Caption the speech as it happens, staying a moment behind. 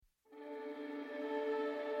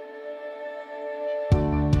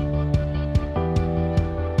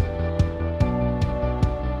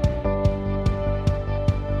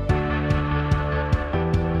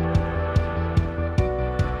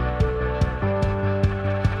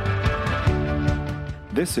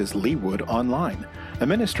This is Leawood Online, a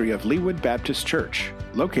ministry of Leawood Baptist Church,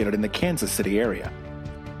 located in the Kansas City area.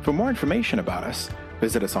 For more information about us,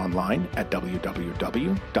 visit us online at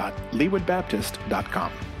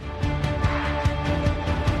www.leawoodbaptist.com.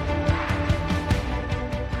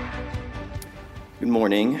 Good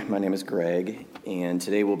morning. My name is Greg, and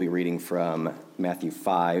today we'll be reading from Matthew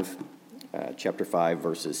 5, chapter 5,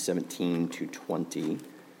 verses 17 to 20,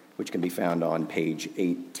 which can be found on page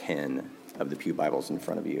 810 of the Pew Bibles in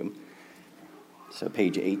front of you. So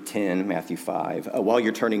page 810, Matthew 5. While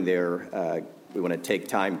you're turning there, we want to take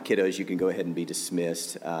time. Kiddos, you can go ahead and be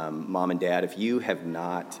dismissed. Mom and Dad, if you have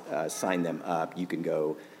not signed them up, you can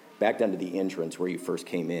go back down to the entrance where you first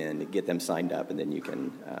came in, get them signed up, and then you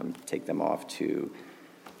can take them off to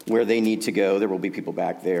where they need to go. There will be people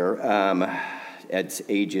back there at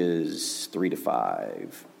ages 3 to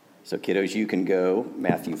 5. So kiddos, you can go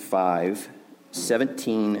Matthew 5,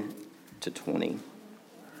 17 to 20.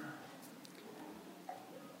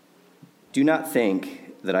 Do not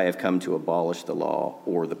think that I have come to abolish the law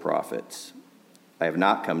or the prophets. I have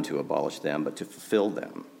not come to abolish them, but to fulfill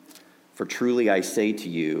them. For truly I say to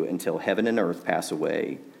you, until heaven and earth pass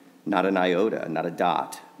away, not an iota, not a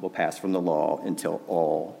dot will pass from the law until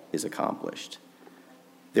all is accomplished.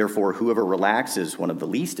 Therefore, whoever relaxes one of the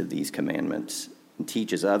least of these commandments and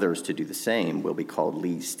teaches others to do the same will be called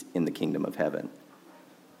least in the kingdom of heaven.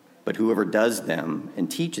 But whoever does them and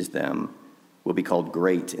teaches them will be called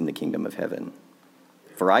great in the kingdom of heaven.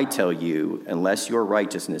 For I tell you, unless your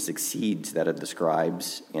righteousness exceeds that of the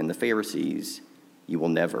scribes and the Pharisees, you will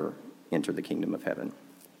never enter the kingdom of heaven.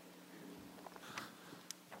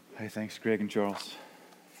 Hey, thanks, Greg and Charles.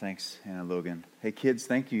 Thanks, Hannah, Logan. Hey, kids,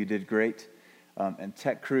 thank you. You did great. And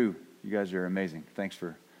tech crew, you guys are amazing. Thanks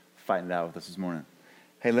for fighting it out with us this morning.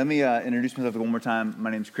 Hey, let me introduce myself one more time.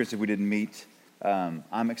 My name's Chris, if we didn't meet.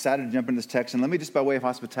 I'm excited to jump into this text. And let me just, by way of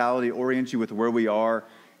hospitality, orient you with where we are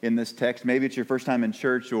in this text. Maybe it's your first time in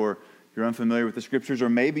church, or you're unfamiliar with the scriptures, or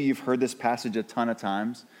maybe you've heard this passage a ton of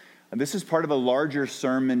times. And this is part of a larger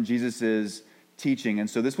sermon Jesus is teaching. And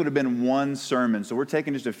so this would have been one sermon. So we're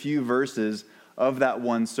taking just a few verses of that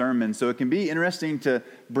one sermon. So it can be interesting to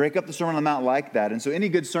break up the Sermon on the Mount like that. And so any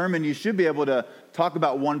good sermon, you should be able to talk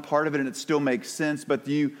about one part of it and it still makes sense. But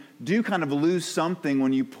you do kind of lose something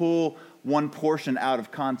when you pull one portion out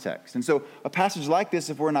of context. And so a passage like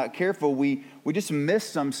this, if we're not careful, we just miss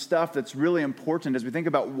some stuff that's really important as we think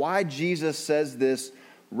about why Jesus says this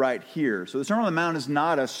right here. So the Sermon on the Mount is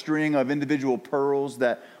not a string of individual pearls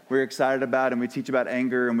that we're excited about, and we teach about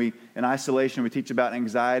anger, and in isolation, we teach about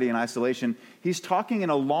anxiety and isolation. He's talking in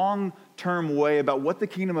a long-term way about what the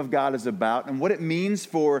kingdom of God is about and what it means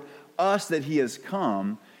for us that he has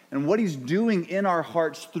come and what he's doing in our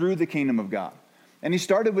hearts through the kingdom of God. And he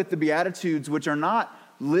started with the Beatitudes, which are not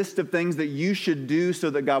list of things that you should do so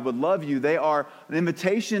that God would love you. They are an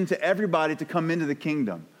invitation to everybody to come into the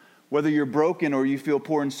kingdom. Whether you're broken or you feel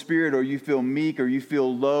poor in spirit or you feel meek or you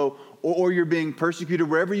feel low or you're being persecuted,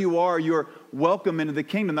 wherever you are, you're welcome into the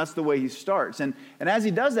kingdom. That's the way he starts. And as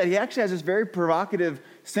he does that, he actually has this very provocative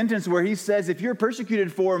sentence where he says, if you're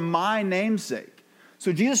persecuted for my name's sake.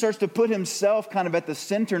 So Jesus starts to put himself kind of at the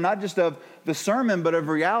center, not just of the sermon, but of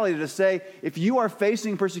reality, to say, if you are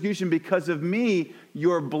facing persecution because of me,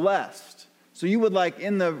 you're blessed. So you would, like,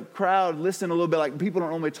 in the crowd, listen a little bit. Like, people don't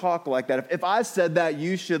normally talk like that. If I said that,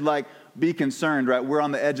 you should, like, be concerned, right? We're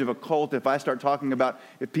on the edge of a cult. If I start talking about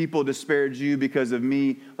if people disparage you because of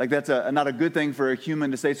me, like, that's not a good thing for a human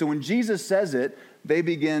to say. So when Jesus says it, they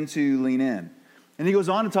begin to lean in. And he goes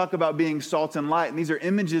on to talk about being salt and light. And these are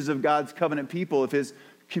images of God's covenant people, of his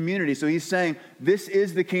community. So he's saying, this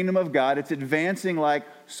is the kingdom of God. It's advancing like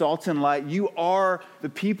salt and light. You are the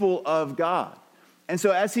people of God. And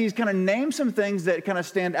so as he's kind of named some things that kind of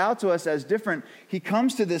stand out to us as different, he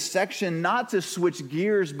comes to this section not to switch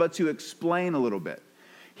gears, but to explain a little bit.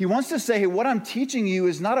 He wants to say, hey, what I'm teaching you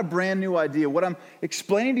is not a brand new idea. What I'm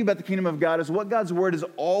explaining to you about the kingdom of God is what God's word has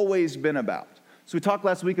always been about. So we talked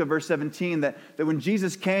last week of verse 17 that when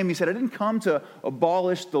Jesus came, he said, I didn't come to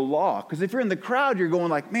abolish the law. Because if you're in the crowd, you're going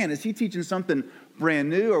like, man, is he teaching something brand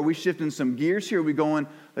new? Are we shifting some gears here? Are we going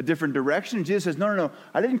a different direction? And Jesus says, no.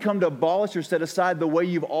 I didn't come to abolish or set aside the way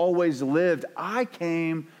you've always lived. I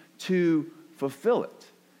came to fulfill it.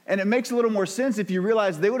 And it makes a little more sense if you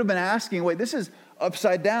realize they would have been asking, wait, this is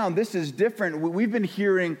upside down. This is different. We've been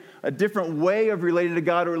hearing a different way of relating to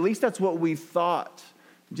God, or at least that's what we thought.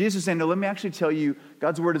 Jesus is saying, no, let me actually tell you,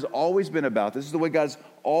 God's word has always been about. This is the way God's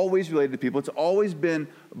always related to people. It's always been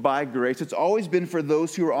by grace. It's always been for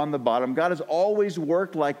those who are on the bottom. God has always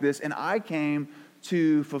worked like this, and I came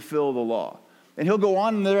to fulfill the law. And he'll go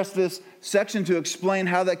on in the rest of this section to explain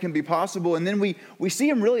how that can be possible. And then we see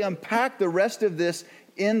him really unpack the rest of this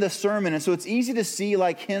in the sermon. And so it's easy to see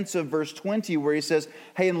like hints of verse 20 where he says,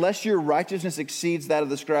 hey, unless your righteousness exceeds that of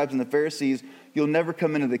the scribes and the Pharisees, you'll never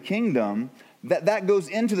come into the kingdom. That goes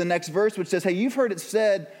into the next verse, which says, hey, you've heard it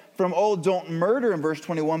said from old, don't murder in verse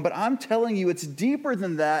 21, but I'm telling you it's deeper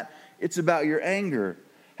than that. It's about your anger.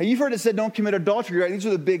 Hey, you've heard it said don't commit adultery, right? These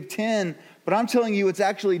are the big 10, but I'm telling you it's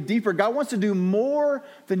actually deeper. God wants to do more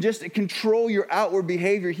than just control your outward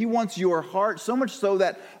behavior. He wants your heart, so much so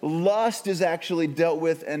that lust is actually dealt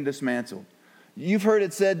with and dismantled. You've heard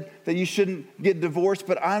it said that you shouldn't get divorced,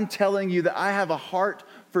 but I'm telling you that I have a heart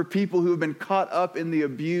for people who have been caught up in the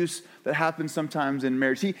abuse that happens sometimes in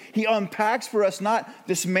marriage. He unpacks for us not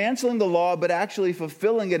dismantling the law, but actually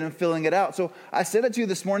fulfilling it and filling it out. So I said it to you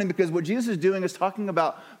this morning because what Jesus is doing is talking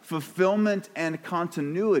about fulfillment and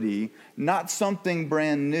continuity, not something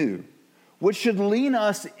brand new, which should lean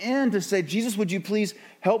us in to say, Jesus, would you please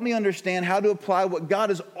help me understand how to apply what God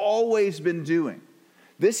has always been doing?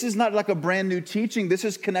 This is not like a brand new teaching. This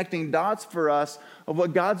is connecting dots for us of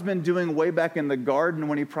what God's been doing way back in the garden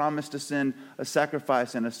when he promised to send a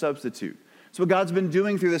sacrifice and a substitute. It's what God's been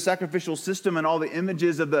doing through the sacrificial system and all the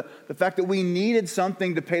images of the fact that we needed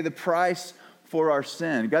something to pay the price for our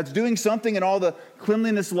sin. God's doing something in all the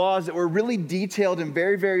cleanliness laws that were really detailed and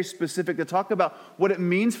very, very specific to talk about what it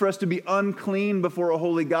means for us to be unclean before a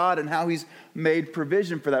holy God and how he's made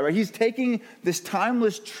provision for that, right? He's taking this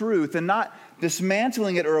timeless truth and not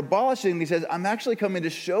dismantling it or abolishing it. He says, I'm actually coming to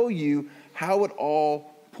show you how it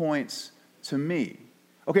all points to me.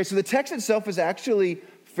 Okay, so the text itself is actually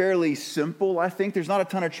fairly simple. I think there's not a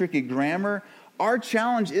ton of tricky grammar. Our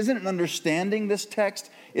challenge isn't in understanding this text.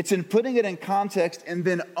 It's in putting it in context and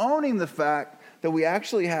then owning the fact that we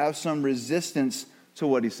actually have some resistance to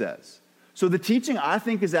what he says. So the teaching, I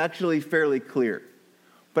think, is actually fairly clear.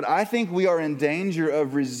 But I think we are in danger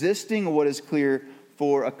of resisting what is clear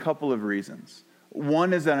for a couple of reasons.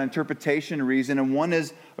 One is an interpretation reason, and one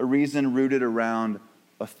is a reason rooted around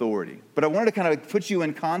authority. But I wanted to kind of put you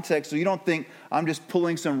in context so you don't think I'm just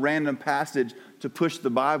pulling some random passage to push the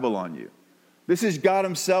Bible on you. This is God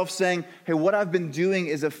himself saying, hey, what I've been doing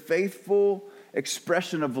is a faithful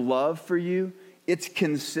expression of love for you. It's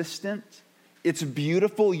consistent. It's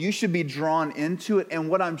beautiful. You should be drawn into it. And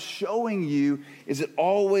what I'm showing you is it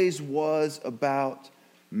always was about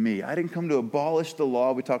me. I didn't come to abolish the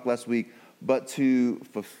law, we talked last week, but to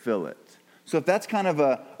fulfill it. So if that's kind of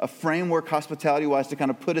a framework hospitality-wise to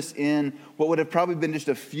kind of put us in what would have probably been just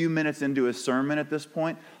a few minutes into a sermon at this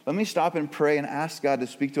point, let me stop and pray and ask God to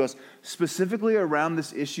speak to us specifically around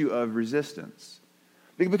this issue of resistance.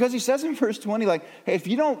 Because he says in verse 20, like, hey, if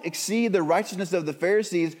you don't exceed the righteousness of the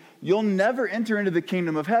Pharisees, you'll never enter into the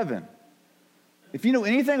kingdom of heaven. If you know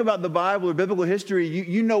anything about the Bible or biblical history,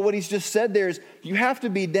 you know what he's just said there is you have to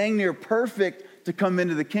be dang near perfect to come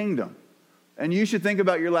into the kingdom. And you should think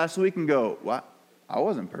about your last week and go, what? I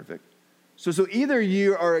wasn't perfect. So either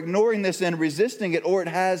you are ignoring this and resisting it, or it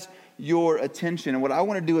has your attention. And what I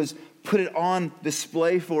want to do is put it on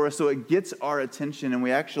display for us so it gets our attention and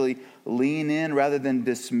we actually lean in rather than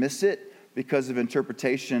dismiss it because of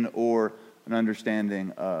interpretation or an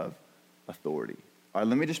understanding of authority. All right,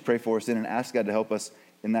 let me just pray for us then and ask God to help us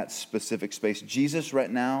in that specific space. Jesus, right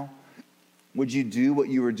now, would you do what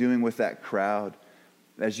you were doing with that crowd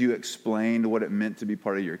as you explained what it meant to be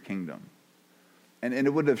part of your kingdom? And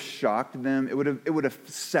it would have shocked them. It would have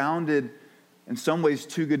sounded in some ways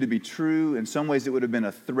too good to be true. In some ways it would have been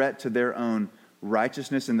a threat to their own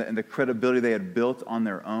righteousness and the credibility they had built on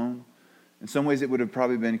their own. In some ways it would have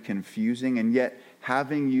probably been confusing. And yet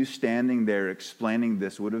having you standing there explaining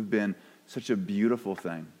this would have been such a beautiful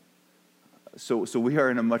thing. So we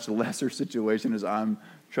are in a much lesser situation as I'm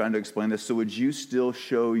trying to explain this. So would you still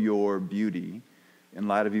show your beauty in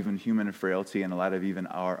light of even human frailty and in light of even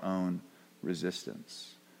our own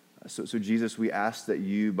resistance? So Jesus, we ask that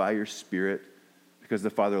you, by your Spirit, because the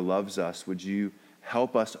Father loves us, would you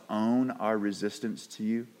help us own our resistance to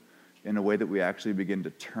you in a way that we actually begin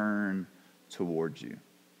to turn towards you?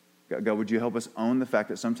 God, would you help us own the fact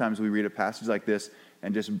that sometimes we read a passage like this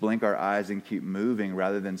and just blink our eyes and keep moving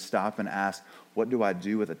rather than stop and ask, what do I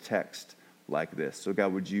do with a text like this? So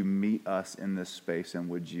God, would you meet us in this space and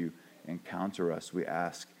would you encounter us? We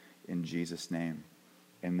ask in Jesus' name.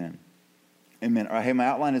 Amen. Amen. All right, hey, my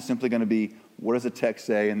outline is simply going to be, what does the text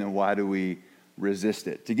say, and then why do we resist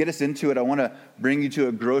it? To get us into it, I want to bring you to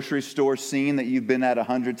a grocery store scene that you've been at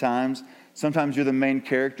 100 times. Sometimes you're the main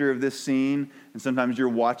character of this scene, and sometimes you're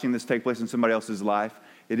watching this take place in somebody else's life.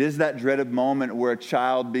 It is that dreaded moment where a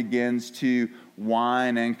child begins to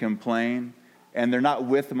whine and complain, and they're not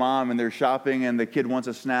with mom and they're shopping and the kid wants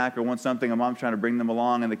a snack or wants something and mom's trying to bring them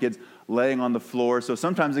along and the kid's laying on the floor. So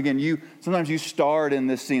sometimes, again, you starred in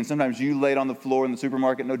this scene. Sometimes you laid on the floor in the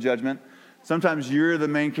supermarket, no judgment. Sometimes you're the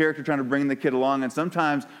main character trying to bring the kid along, and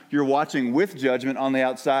sometimes you're watching with judgment on the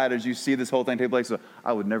outside as you see this whole thing take place. So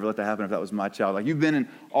I would never let that happen if that was my child. Like, you've been in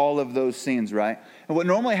all of those scenes, right? And what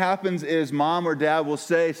normally happens is mom or dad will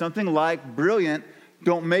say something like, brilliant,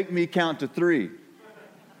 don't make me count to 3.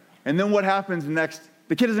 And then what happens next?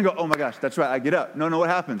 The kid doesn't go, oh my gosh, that's right, I get up. No, what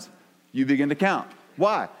happens? You begin to count.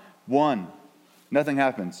 Why? 1, nothing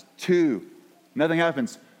happens. 2, nothing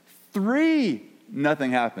happens. 3, nothing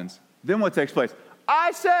happens. Then what takes place?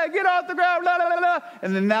 I said, get off the ground, blah, blah, blah, blah.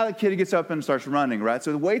 And then now the kid gets up and starts running, right? So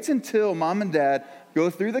it waits until mom and dad go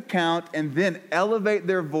through the count and then elevate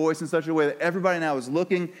their voice in such a way that everybody now is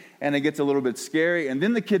looking and it gets a little bit scary. And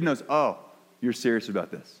then the kid knows, oh, you're serious about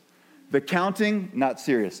this. The counting, not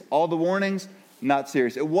serious. All the warnings, not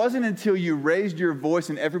serious. It wasn't until you raised your voice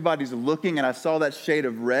and everybody's looking and I saw that shade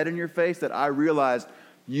of red in your face that I realized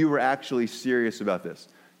you were actually serious about this.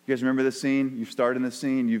 You guys remember this scene? You've starred in this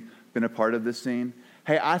scene. You've been a part of this scene.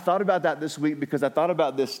 Hey, I thought about that this week because I thought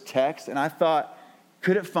about this text and I thought,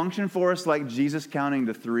 could it function for us like Jesus counting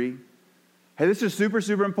to 3? Hey, this is super,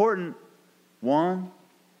 super important. 1,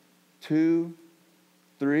 2,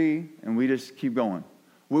 3, and we just keep going.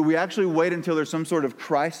 We actually wait until there's some sort of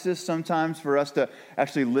crisis sometimes for us to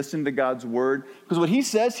actually listen to God's word. Because what he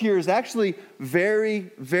says here is actually very,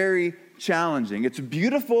 very challenging. It's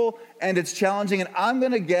beautiful and it's challenging. And I'm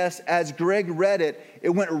going to guess as Greg read it, it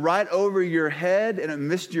went right over your head and it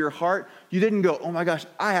missed your heart. You didn't go, oh my gosh,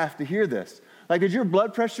 I have to hear this. Like, did your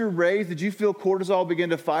blood pressure raise? Did you feel cortisol begin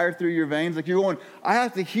to fire through your veins? Like, you're going, I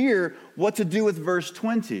have to hear what to do with verse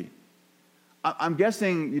 20. I'm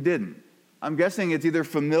guessing you didn't. I'm guessing it's either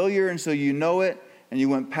familiar and so you know it and you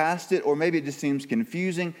went past it, or maybe it just seems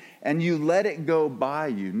confusing and you let it go by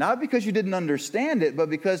you. Not because you didn't understand it, but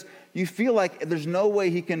because you feel like there's no way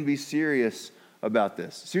he can be serious about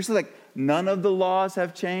this. Seriously, like, none of the laws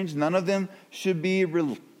have changed. None of them should be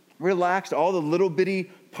relaxed. All the little bitty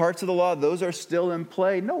parts of the law, those are still in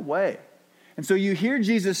play. No way. And so you hear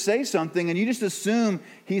Jesus say something and you just assume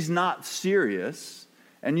he's not serious.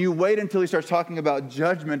 And you wait until he starts talking about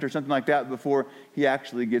judgment or something like that before he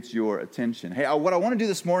actually gets your attention. Hey, what I want to do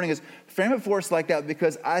this morning is frame it for us like that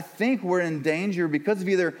because I think we're in danger because of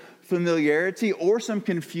either familiarity or some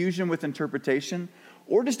confusion with interpretation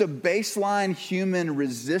or just a baseline human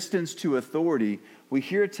resistance to authority. We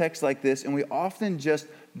hear a text like this and we often just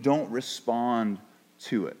don't respond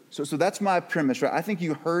to it. So that's my premise, right? I think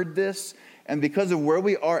you heard this, and because of where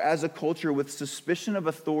we are as a culture with suspicion of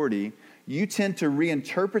authority, you tend to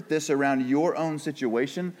reinterpret this around your own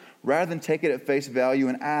situation rather than take it at face value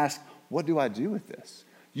and ask, what do I do with this?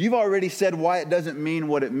 You've already said why it doesn't mean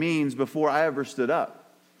what it means before I ever stood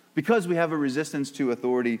up. Because we have a resistance to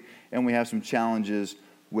authority and we have some challenges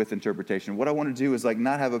with interpretation. What I want to do is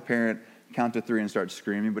not have a parent count to 3 and start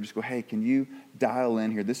screaming, but just go, hey, can you dial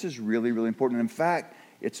in here? This is really, really important. In fact,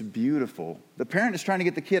 it's beautiful. The parent is trying to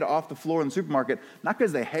get the kid off the floor in the supermarket, not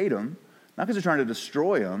because they hate him, not because they're trying to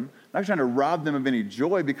destroy them, not trying to rob them of any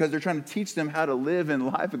joy, because they're trying to teach them how to live in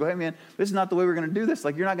life and go, hey man, this is not the way we're going to do this.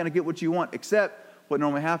 You're not going to get what you want, except what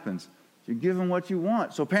normally happens. You give them what you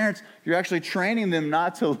want. So parents, you're actually training them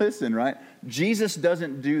not to listen, right? Jesus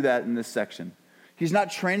doesn't do that in this section. He's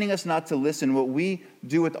not training us not to listen. What we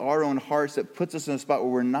do with our own hearts that puts us in a spot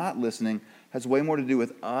where we're not listening has way more to do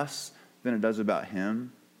with us than it does about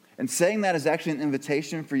him. And saying that is actually an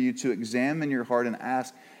invitation for you to examine your heart and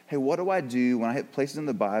ask, hey, what do I do when I hit places in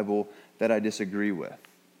the Bible that I disagree with?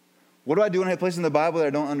 What do I do when I hit places in the Bible that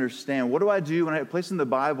I don't understand? What do I do when I hit places in the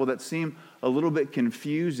Bible that seem a little bit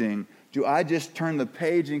confusing? Do I just turn the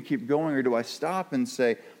page and keep going, or do I stop and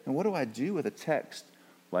say, and what do I do with a text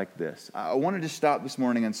like this? I wanted to stop this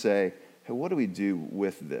morning and say, hey, what do we do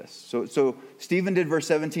with this? So Stephen did verse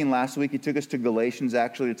 17 last week. He took us to Galatians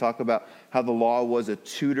actually to talk about how the law was a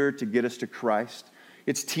tutor to get us to Christ.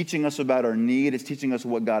 It's teaching us about our need. It's teaching us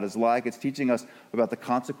what God is like. It's teaching us about the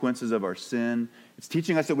consequences of our sin. It's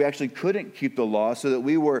teaching us that we actually couldn't keep the law, so that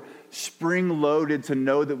we were spring-loaded to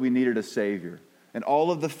know that we needed a Savior. And all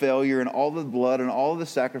of the failure and all the blood and all of the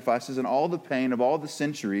sacrifices and all the pain of all the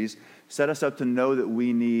centuries set us up to know that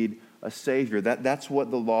we need a Savior. That's what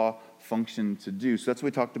the law functioned to do. So that's what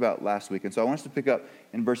we talked about last week. And so I want us to pick up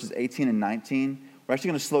in verses 18 and 19. We're actually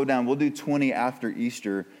going to slow down. We'll do 20 after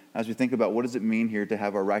Easter as we think about what does it mean here to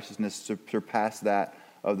have our righteousness surpass that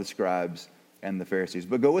of the scribes and the Pharisees.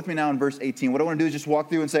 But go with me now in verse 18. What I want to do is just walk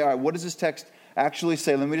through and say, all right, what does this text actually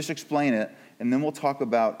say? Let me just explain it, and then we'll talk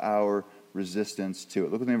about our resistance to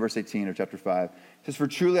it. Look with me in verse 18 of chapter 5. It says, "For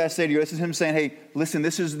truly I say to you," this is him saying, hey, listen,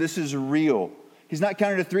 this is real. He's not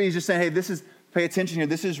counting to three. He's just saying, hey, pay attention here.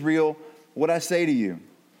 This is real, what I say to you.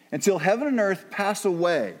 "Until heaven and earth pass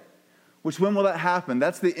away," which when will that happen?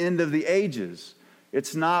 That's the end of the ages.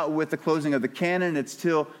 It's not with the closing of the canon. It's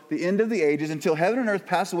till the end of the ages, until heaven and earth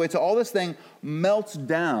pass away, till all this thing melts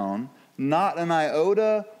down, not an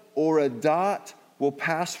iota or a dot will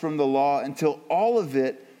pass from the law until all of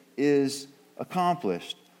it is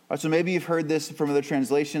accomplished. All right, so maybe you've heard this from other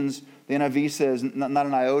translations. The NIV says not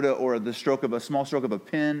an iota or the small stroke of a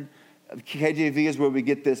pen. KJV is where we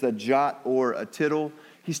get this, a jot or a tittle.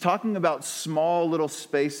 He's talking about small little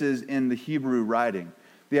spaces in the Hebrew writing.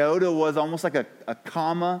 The iota was almost like a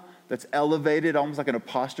comma that's elevated, almost like an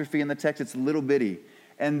apostrophe in the text. It's little bitty.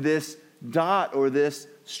 And this dot or this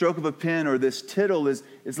stroke of a pen or this tittle is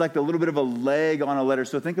like a little bit of a leg on a letter.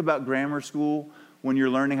 So think about grammar school when you're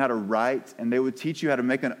learning how to write, and they would teach you how to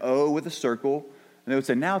make an O with a circle. And they would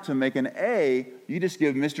say, now to make an A, you just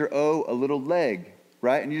give Mr. O a little leg,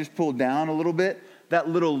 right? And you just pull down a little bit. That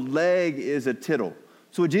little leg is a tittle.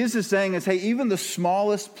 So what Jesus is saying is, hey, even the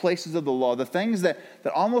smallest places of the law, the things that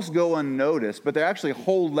almost go unnoticed, but they're actually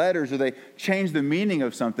whole letters or they change the meaning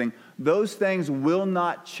of something, those things will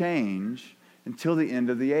not change until the end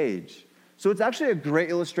of the age. So it's actually a great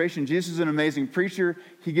illustration. Jesus is an amazing preacher.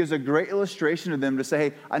 He gives a great illustration to them to say,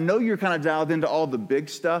 hey, I know you're kind of dialed into all the big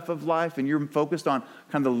stuff of life and you're focused on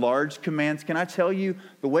kind of the large commands. Can I tell you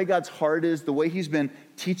the way God's heart is, the way he's been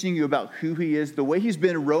teaching you about who he is, the way he's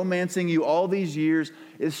been romancing you all these years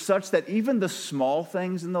is such that even the small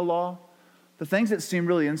things in the law, the things that seem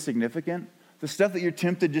really insignificant, the stuff that you're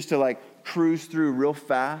tempted just to like cruise through real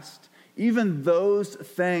fast, even those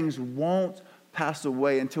things won't pass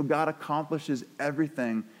away until God accomplishes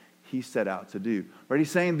everything he set out to do. Right? He's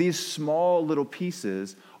saying these small little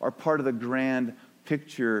pieces are part of the grand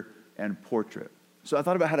picture and portrait. So I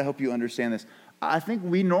thought about how to help you understand this. I think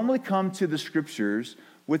we normally come to the scriptures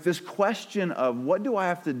with this question of what do I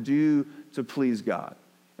have to do to please God?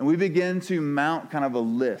 And we begin to mount kind of a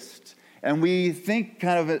list. And we think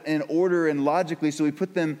kind of in order and logically, so we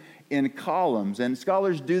put them in columns. And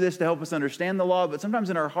scholars do this to help us understand the law, but sometimes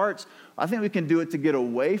in our hearts, I think we can do it to get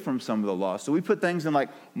away from some of the law. So we put things in like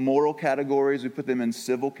moral categories, we put them in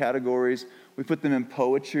civil categories, we put them in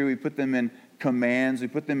poetry, we put them in commands, we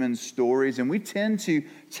put them in stories, and we tend to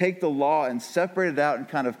take the law and separate it out and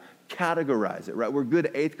kind of categorize it, right? We're good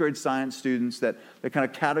 8th grade science students that kind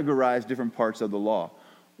of categorize different parts of the law.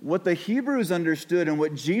 What the Hebrews understood and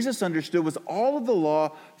what Jesus understood was all of the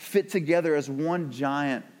law fit together as one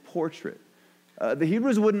giant portrait. The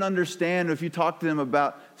Hebrews wouldn't understand if you talked to them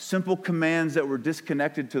about simple commands that were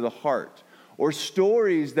disconnected to the heart, or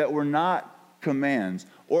stories that were not commands,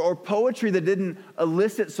 or poetry that didn't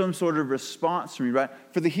elicit some sort of response from you, right?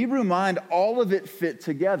 For the Hebrew mind, all of it fit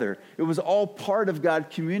together. It was all part of God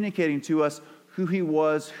communicating to us who he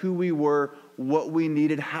was, who we were, what we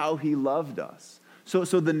needed, how he loved us. So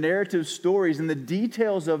the narrative stories and the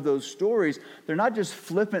details of those stories, they're not just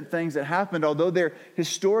flippant things that happened, although they're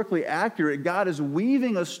historically accurate. God is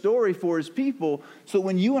weaving a story for his people, so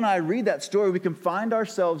when you and I read that story, we can find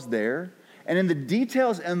ourselves there. And in the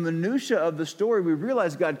details and minutia of the story, we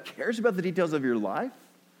realize God cares about the details of your life.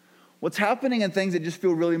 What's happening in things that just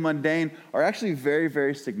feel really mundane are actually very,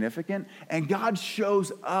 very significant. And God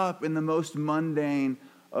shows up in the most mundane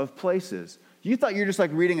of places. You thought you're just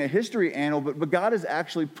like reading a history annal, but God has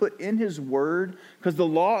actually put in his word, because the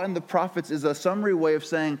law and the prophets is a summary way of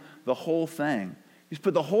saying the whole thing. He's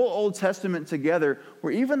put the whole Old Testament together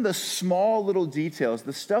where even the small little details,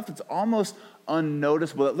 the stuff that's almost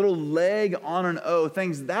unnoticeable, that little leg on an O,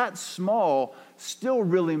 things that small still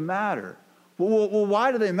really matter. Well,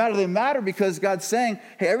 why do they matter? They matter because God's saying,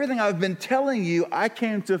 hey, everything I've been telling you, I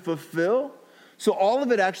came to fulfill. So all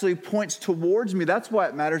of it actually points towards me. That's why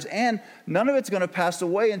it matters. And none of it's going to pass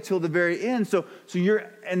away until the very end. So you're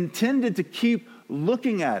intended to keep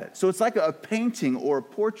looking at it. So it's like a painting or a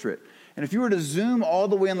portrait. And if you were to zoom all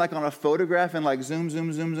the way in like on a photograph and like zoom,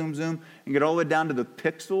 and get all the way down to the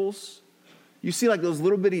pixels, you see like those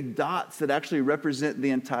little bitty dots that actually represent the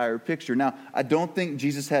entire picture. Now, I don't think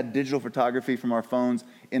Jesus had digital photography from our phones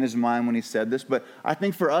in his mind when he said this, but I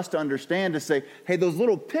think for us to understand, to say, hey, those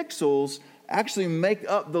little pixels actually make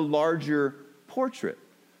up the larger portrait.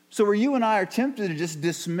 So where you and I are tempted to just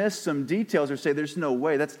dismiss some details or say there's no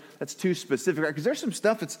way, that's too specific, right? Because there's some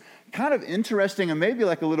stuff that's kind of interesting and maybe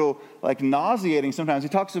like a little like nauseating sometimes. He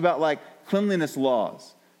talks about like cleanliness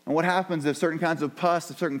laws and what happens if certain kinds of pus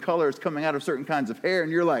of certain colors coming out of certain kinds of hair,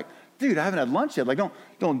 and you're like, dude, I haven't had lunch yet. Like,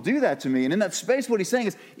 don't do that to me. And in that space, what he's saying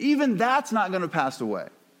is even that's not going to pass away.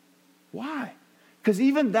 Why? Because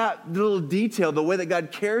even that little detail, the way that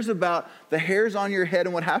God cares about the hairs on your head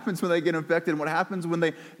and what happens when they get infected and what happens when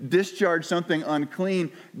they discharge something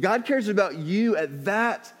unclean, God cares about you at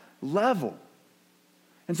that level.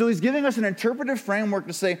 And so he's giving us an interpretive framework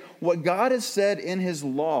to say what God has said in his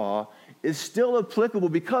law is still applicable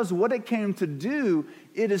because what it came to do,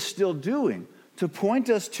 it is still doing, to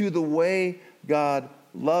point us to the way God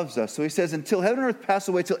loves us. So he says, until heaven and earth pass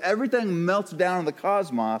away, till everything melts down in the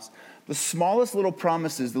cosmos, the smallest little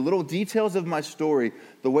promises, the little details of my story,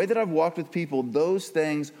 the way that I've walked with people, those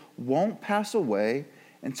things won't pass away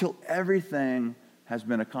until everything has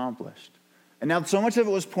been accomplished. And now so much of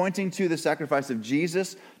it was pointing to the sacrifice of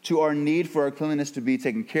Jesus, to our need for our cleanliness to be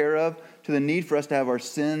taken care of, to the need for us to have our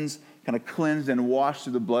sins kind of cleansed and washed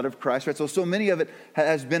through the blood of Christ. Right? So many of it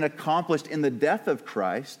has been accomplished in the death of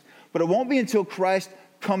Christ, but it won't be until Christ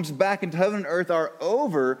comes back into heaven and earth are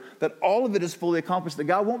over that all of it is fully accomplished, that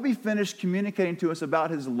God won't be finished communicating to us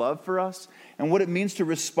about his love for us and what it means to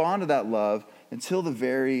respond to that love until the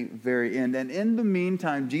very, very end. And in the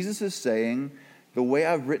meantime, Jesus is saying, the way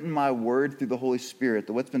I've written my word through the Holy Spirit,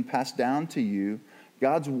 the what's been passed down to you,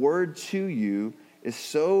 God's word to you is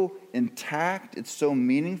so intact, it's so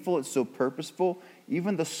meaningful, it's so purposeful,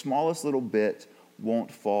 even the smallest little bit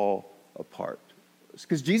won't fall apart.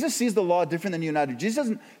 Because Jesus sees the law different than you and I do. Jesus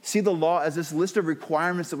doesn't see the law as this list of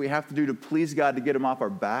requirements that we have to do to please God to get him off our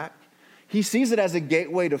back. He sees it as a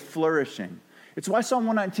gateway to flourishing. It's why Psalm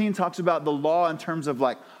 119 talks about the law in terms of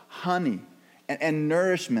like honey and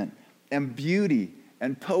nourishment and beauty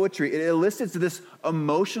and poetry. It elicits this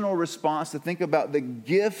emotional response to think about the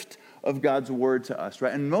gift of God's word to us,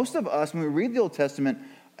 right? And most of us, when we read the Old Testament,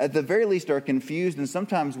 at the very least are confused, and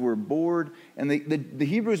sometimes we're bored, and the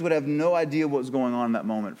Hebrews would have no idea what was going on in that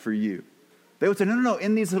moment for you. They would say, no,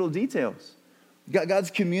 in these little details. God's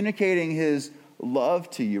communicating his love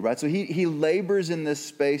to you, right? So he labors in this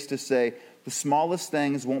space to say the smallest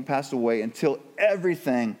things won't pass away until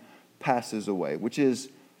everything passes away, which is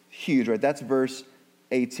huge, right? That's verse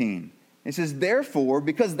 18. It says, therefore,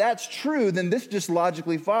 because that's true, then this just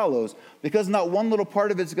logically follows. Because not one little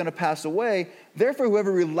part of it's going to pass away, therefore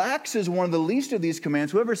whoever relaxes one of the least of these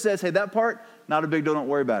commands, whoever says, hey, that part, not a big deal, don't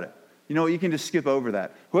worry about it. You know what, you can just skip over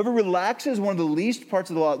that. Whoever relaxes one of the least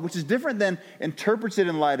parts of the law, which is different than interprets it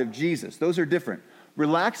in light of Jesus. Those are different.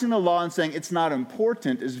 Relaxing the law and saying it's not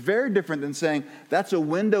important is very different than saying that's a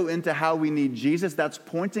window into how we need Jesus. That's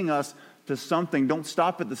pointing us to something. Don't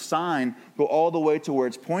stop at the sign. Go all the way to where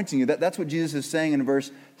it's pointing you. That's what Jesus is saying in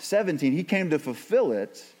verse 17. He came to fulfill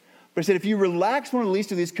it. But he said, if you relax one of the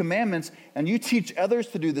least of these commandments and you teach others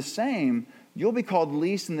to do the same, you'll be called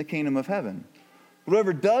least in the kingdom of heaven. But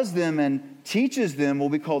whoever does them and teaches them will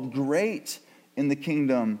be called great in the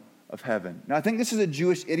kingdom of heaven. Now, I think this is a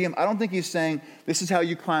Jewish idiom. I don't think he's saying this is how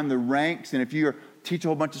you climb the ranks, and if you teach a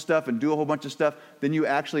whole bunch of stuff and do a whole bunch of stuff, then you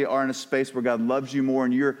actually are in a space where God loves you more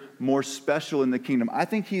and you're more special in the kingdom. I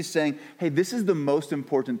think he's saying, hey, this is the most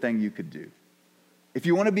important thing you could do. If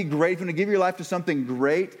you want to be great, if you want to give your life to something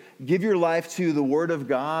great, give your life to the Word of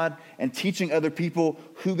God and teaching other people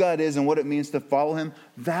who God is and what it means to follow him.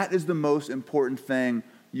 That is the most important thing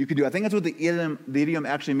you could do. I think that's what the idiom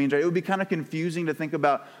actually means, right? It would be kind of confusing to think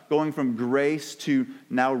about going from grace to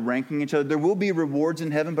now ranking each other. There will be rewards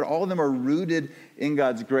in heaven, but all of them are rooted in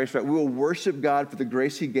God's grace, right? We will worship God for the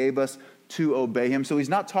grace he gave us to obey him. So he's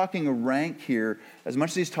not talking rank here as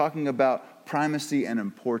much as he's talking about primacy and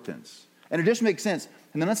importance. And it just makes sense.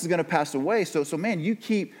 And then this is going to pass away. So man, you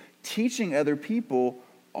keep teaching other people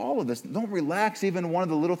all of this. Don't relax even one of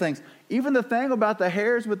the little things. Even the thing about the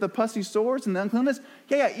hairs with the pussy sores and the uncleanness.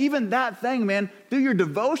 Yeah, even that thing, man. Do your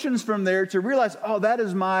devotions from there to realize, oh, that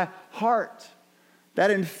is my heart.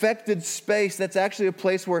 That infected space, that's actually a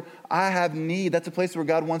place where I have need. That's a place where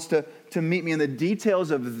God wants to meet me. And the details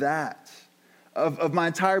of that, of my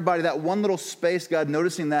entire body, that one little space, God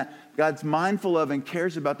noticing that, God's mindful of and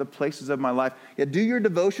cares about the places of my life. Yeah, do your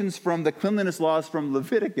devotions from the cleanliness laws from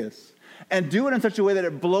Leviticus. And do it in such a way that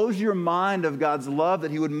it blows your mind of God's love,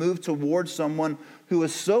 that he would move towards someone who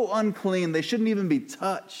is so unclean they shouldn't even be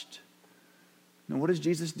touched. Now, what does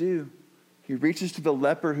Jesus do? He reaches to the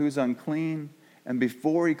leper who's unclean, and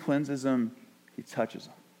before he cleanses him, he touches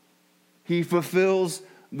him. He fulfills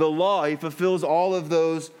the law. He fulfills all of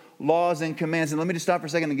those laws and commands. And let me just stop for a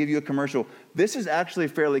second and give you a commercial. This is actually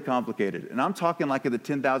fairly complicated. And I'm talking like at the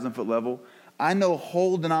 10,000 foot level. I know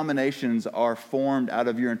whole denominations are formed out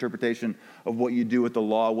of your interpretation of what you do with the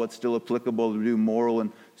law, what's still applicable to do, moral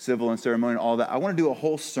and civil and ceremonial and all that. I want to do a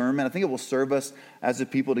whole sermon. I think it will serve us as a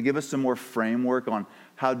people to give us some more framework on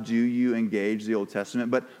how do you engage the Old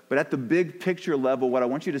Testament. But at the big picture level, what I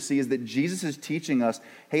want you to see is that Jesus is teaching us,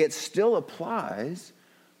 hey, it still applies,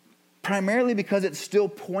 primarily because it's still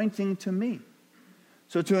pointing to me.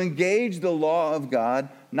 So to engage the law of God,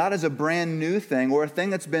 not as a brand new thing or a thing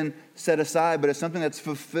that's been set aside, but as something that's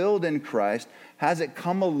fulfilled in Christ, has it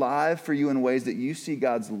come alive for you in ways that you see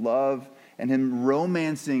God's love and Him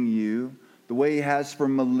romancing you the way He has for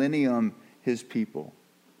millennium His people.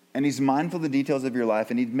 And He's mindful of the details of your life,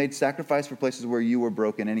 and He made sacrifice for places where you were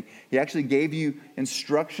broken, and He actually gave you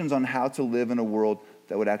instructions on how to live in a world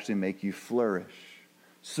that would actually make you flourish.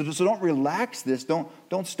 So don't relax this,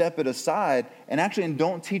 don't step it aside, and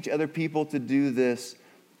don't teach other people to do this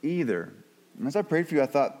either. And as I prayed for you, I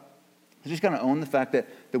thought, let's just kind of own the fact that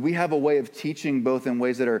we have a way of teaching both in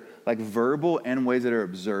ways that are like verbal and ways that are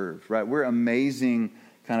observed, right? We're amazing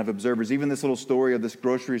kind of observers. Even this little story of this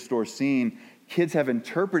grocery store scene, kids have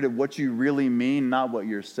interpreted what you really mean, not what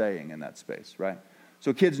you're saying in that space, right?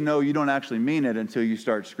 So kids know you don't actually mean it until you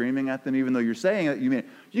start screaming at them, even though you're saying it, you mean it.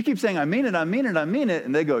 You keep saying, I mean it, I mean it, I mean it.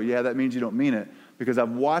 And they go, yeah, that means you don't mean it because I've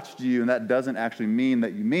watched you and that doesn't actually mean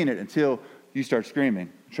that you mean it until you start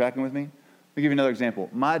screaming. Tracking with me? Let me give you another example.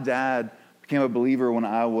 My dad became a believer when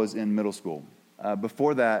I was in middle school.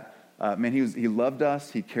 Before that, he loved us,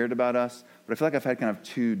 he cared about us, but I feel like I've had kind of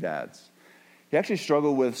two dads. He actually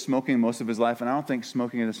struggled with smoking most of his life, and I don't think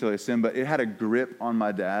smoking is necessarily a sin, but it had a grip on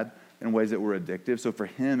my dad in ways that were addictive. So for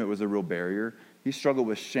him, it was a real barrier. He struggled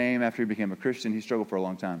with shame after he became a Christian. He struggled for a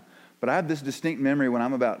long time. But I have this distinct memory when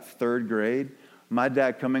I'm about third grade, my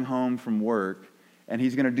dad coming home from work, and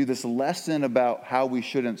he's going to do this lesson about how we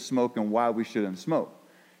shouldn't smoke and why we shouldn't smoke.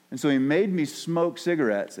 And so he made me smoke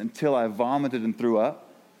cigarettes until I vomited and threw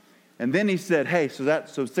up. And then he said, hey,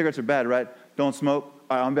 so cigarettes are bad, right? Don't smoke.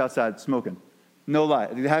 All right, I'm going to be outside smoking. No lie.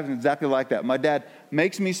 It happens exactly like that. My dad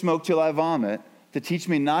makes me smoke till I vomit to teach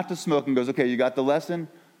me not to smoke and goes, okay, you got the lesson?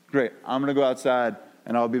 Great. I'm going to go outside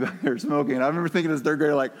and I'll be back there smoking. And I remember thinking as third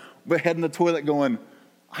grader, like, head in the toilet going,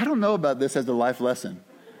 I don't know about this as a life lesson.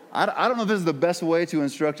 I don't know if this is the best way to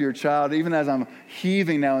instruct your child, even as I'm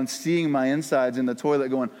heaving now and seeing my insides in the toilet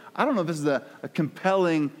going, I don't know if this is a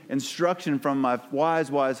compelling instruction from my wise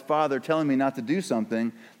father telling me not to do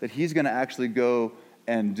something that he's going to actually go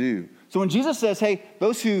and do. So when Jesus says, hey,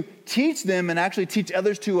 those who teach them and actually teach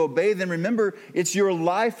others to obey them, remember, it's your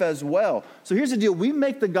life as well. So here's the deal. We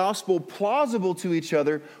make the gospel plausible to each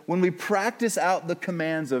other when we practice out the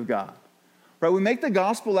commands of God. Right? We make the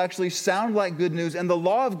gospel actually sound like good news and the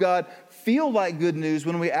law of God feel like good news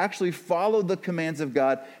when we actually follow the commands of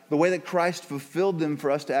God the way that Christ fulfilled them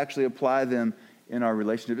for us to actually apply them in our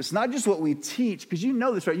relationship. It's not just what we teach, because you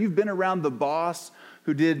know this, right? You've been around the boss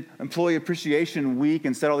who did Employee Appreciation Week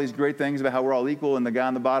and said all these great things about how we're all equal and the guy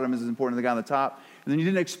on the bottom is as important as the guy on the top. And then you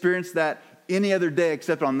didn't experience that any other day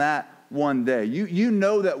except on that one day. You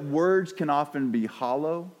know that words can often be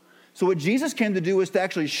hollow. So what Jesus came to do was to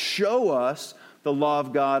actually show us the law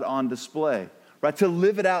of God on display, right? To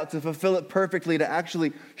live it out, to fulfill it perfectly, to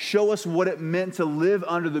actually show us what it meant to live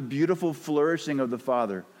under the beautiful flourishing of the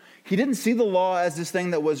Father. He didn't see the law as this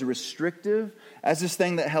thing that was restrictive, as this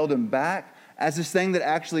thing that held him back, as this thing that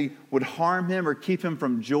actually would harm him or keep him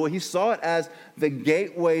from joy. He saw it as the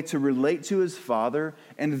gateway to relate to his Father,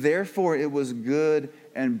 and therefore it was good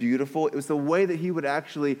and beautiful. It was the way that he would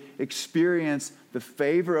actually experience the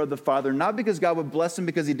favor of the Father, not because God would bless him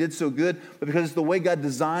because he did so good, but because it's the way God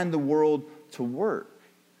designed the world to work.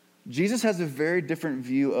 Jesus has a very different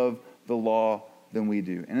view of the law than we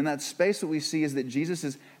do. And in that space, what we see is that Jesus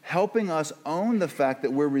is helping us own the fact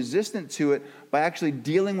that we're resistant to it by actually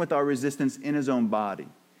dealing with our resistance in his own body.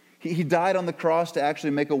 He died on the cross to actually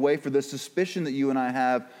make a way for the suspicion that you and I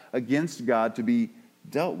have against God to be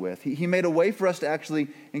dealt with. He made a way for us to actually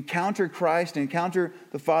encounter Christ, encounter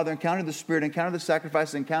the Father, encounter the Spirit, encounter the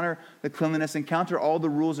sacrifice, encounter the cleanliness, encounter all the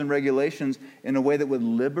rules and regulations in a way that would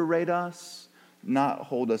liberate us, not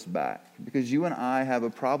hold us back. Because you and I have a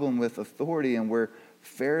problem with authority and we're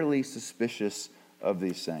fairly suspicious of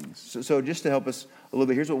these things. So just to help us a little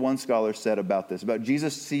bit, here's what one scholar said about this, about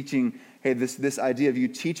Jesus teaching, hey, this idea of you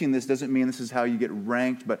teaching this doesn't mean this is how you get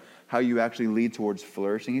ranked, but how you actually lead towards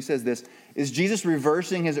flourishing. He says this, is Jesus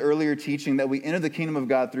reversing his earlier teaching that we enter the kingdom of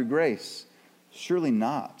God through grace? Surely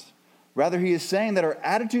not. Rather, he is saying that our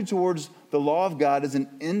attitude towards the law of God is an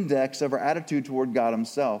index of our attitude toward God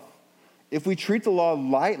himself. If we treat the law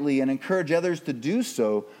lightly and encourage others to do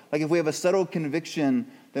so, like if we have a settled conviction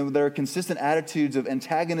then there are consistent attitudes of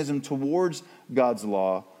antagonism towards God's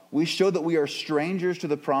law, we show that we are strangers to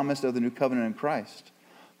the promise of the new covenant in Christ.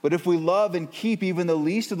 But if we love and keep even the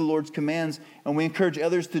least of the Lord's commands, and we encourage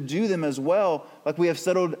others to do them as well, like we have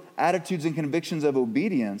settled attitudes and convictions of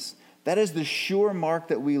obedience, that is the sure mark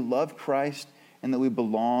that we love Christ and that we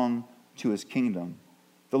belong to his kingdom.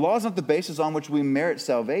 The law is not the basis on which we merit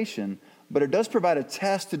salvation, but it does provide a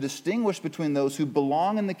test to distinguish between those who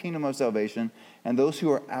belong in the kingdom of salvation and those who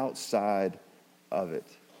are outside of it.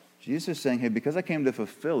 Jesus is saying, hey, because I came to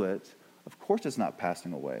fulfill it, of course it's not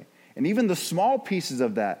passing away. And even the small pieces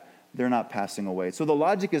of that, they're not passing away. So the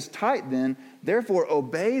logic is tight then. Therefore,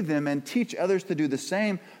 obey them and teach others to do the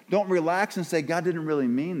same. Don't relax and say, God didn't really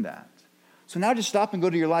mean that. So now just stop and go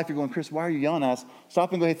to your life. You're going, Chris, why are you yelling at us?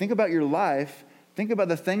 Stop and go, hey, think about your life. Think about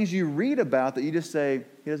the things you read about that you just say,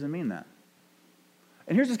 he doesn't mean that.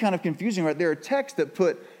 And here's what's kind of confusing, right? There are texts that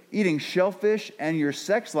put eating shellfish and your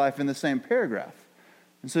sex life in the same paragraph.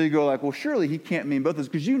 And so you go like, well, surely he can't mean both of those,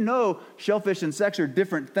 because you know shellfish and sex are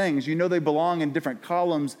different things. You know they belong in different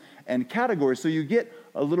columns and categories, so you get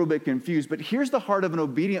a little bit confused. But here's the heart of an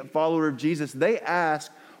obedient follower of Jesus. They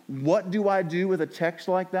ask, what do I do with a text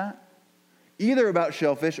like that? Either about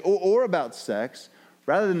shellfish or about sex,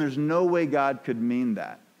 rather than there's no way God could mean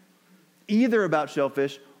that. Either about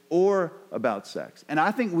shellfish or about sex. And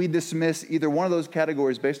I think we dismiss either one of those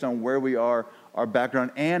categories based on where we are, our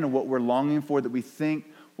background, and what we're longing for that we think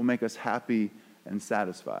will make us happy and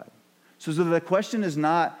satisfied. So the question is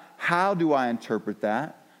not, how do I interpret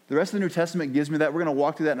that? The rest of the New Testament gives me that. We're going to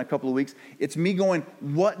walk through that in a couple of weeks. It's me going,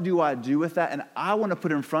 what do I do with that? And I want to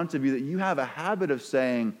put in front of you that you have a habit of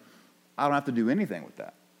saying, I don't have to do anything with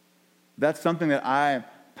that. That's something that I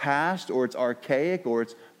passed, or it's archaic, or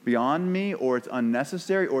it's beyond me, or it's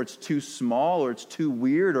unnecessary, or it's too small, or it's too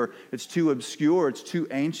weird, or it's too obscure, or it's too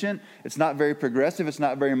ancient. It's not very progressive. It's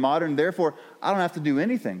not very modern. Therefore, I don't have to do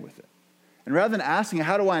anything with it. And rather than asking,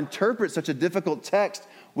 how do I interpret such a difficult text,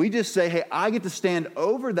 we just say, hey, I get to stand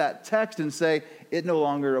over that text and say, it no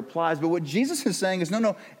longer applies. But what Jesus is saying is,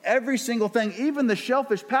 no, every single thing, even the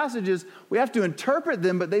shellfish passages, we have to interpret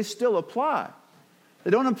them, but they still apply. They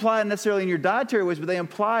don't apply necessarily in your dietary ways, but they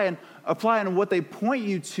apply in what they point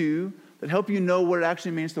you to that help you know what it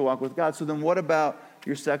actually means to walk with God. So then what about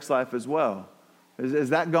your sex life as well? Is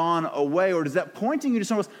that gone away, or is that pointing you to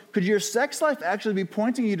something else? Could your sex life actually be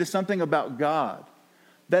pointing you to something about God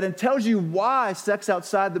that it tells you why sex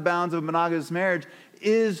outside the bounds of a monogamous marriage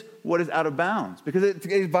is what is out of bounds? Because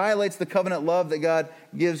it violates the covenant love that God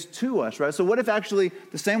gives to us, right? So what if actually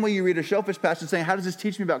the same way you read a shellfish passage saying, how does this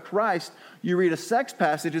teach me about Christ? You read a sex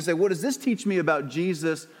passage and say, what does this teach me about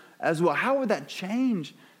Jesus as well? How would that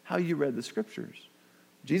change how you read the scriptures?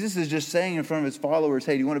 Jesus is just saying in front of his followers,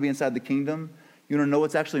 hey, do you want to be inside the kingdom? You want to know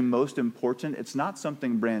what's actually most important? It's not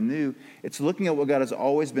something brand new. It's looking at what God has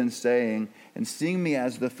always been saying and seeing me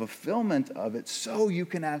as the fulfillment of it so you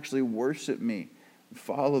can actually worship me,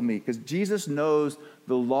 follow me. Because Jesus knows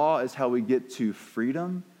the law is how we get to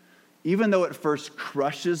freedom, even though it first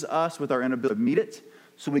crushes us with our inability to meet it.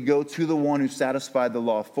 So we go to the one who satisfied the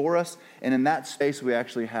law for us, and in that space we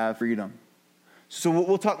actually have freedom. So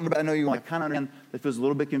we'll talk about, I know you kind of understand, that feels a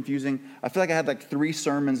little bit confusing. I feel like I had like 3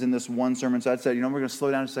 sermons in this one sermon, so I said, we're going to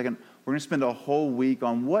slow down a second. We're going to spend a whole week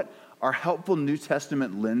on what are helpful New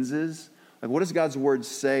Testament lenses. Like, what does God's word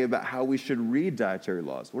say about how we should read dietary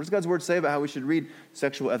laws? What does God's word say about how we should read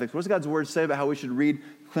sexual ethics? What does God's word say about how we should read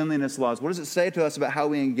cleanliness laws? What does it say to us about how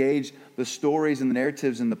we engage the stories and the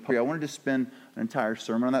narratives in the poetry? I wanted to spend an entire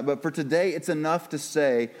sermon on that, but for today, it's enough to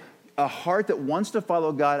say a heart that wants to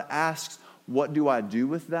follow God asks, what do I do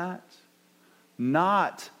with that?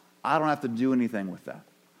 Not, I don't have to do anything with that.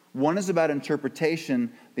 One is about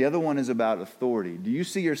interpretation. The other one is about authority. Do you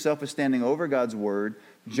see yourself as standing over God's word,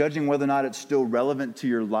 judging whether or not it's still relevant to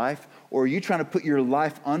your life? Or are you trying to put your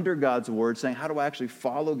life under God's word, saying, how do I actually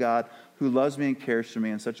follow God who loves me and cares for me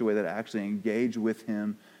in such a way that I actually engage with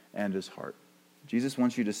him and his heart? Jesus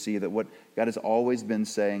wants you to see that what God has always been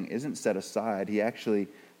saying isn't set aside. He actually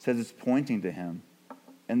says it's pointing to him.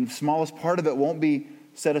 And the smallest part of it won't be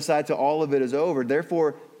set aside till all of it is over.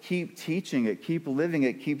 Therefore, keep teaching it, keep living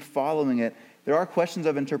it, keep following it. There are questions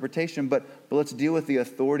of interpretation, but let's deal with the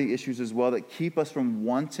authority issues as well that keep us from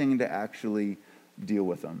wanting to actually deal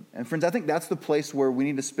with them. And friends, I think that's the place where we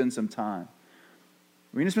need to spend some time.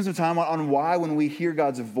 We need to spend some time on why, when we hear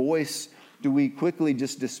God's voice, do we quickly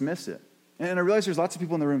just dismiss it. And I realize there's lots of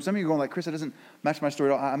people in the room. Some of you are going like, Chris, that doesn't match my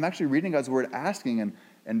story at all. I'm actually reading God's word, asking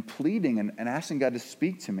and pleading and asking God to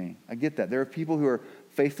speak to me. I get that. There are people who are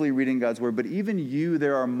faithfully reading God's word, but even you,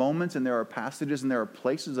 there are moments and there are passages and there are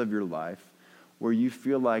places of your life where you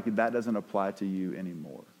feel like that doesn't apply to you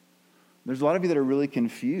anymore. There's a lot of you that are really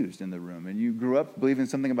confused in the room, and you grew up believing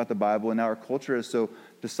something about the Bible, and now our culture has so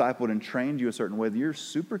discipled and trained you a certain way that you're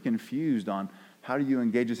super confused on how do you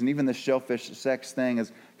engage this. And even the shellfish sex thing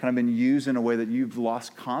has kind of been used in a way that you've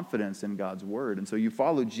lost confidence in God's word. And so you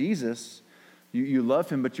follow Jesus, you love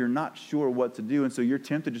him, but you're not sure what to do. And so you're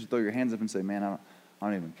tempted just to throw your hands up and say, man, I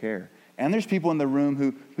don't even care. And there's people in the room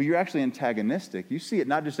who you're actually antagonistic. You see it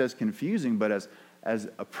not just as confusing, but as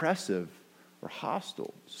oppressive or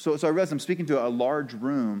hostile. So I realize I'm speaking to a large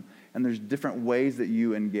room, and there's different ways that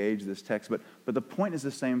you engage this text. But the point is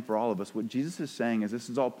the same for all of us. What Jesus is saying is this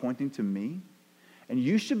is all pointing to me, and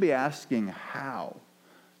you should be asking how,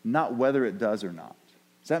 not whether it does or not.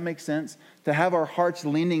 Does that make sense? To have our hearts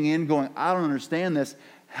leaning in, going, I don't understand this.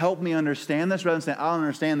 Help me understand this, rather than saying, I don't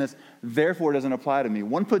understand this, therefore it doesn't apply to me.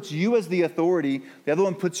 One puts you as the authority. The other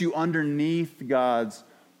one puts you underneath God's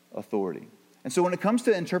authority. And so when it comes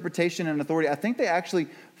to interpretation and authority, I think they actually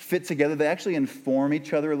fit together. They actually inform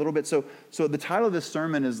each other a little bit. So the title of this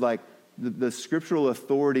sermon is like the scriptural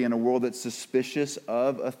authority in a world that's suspicious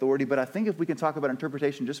of authority. But I think if we can talk about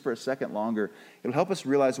interpretation just for a second longer, it'll help us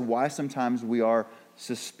realize why sometimes we are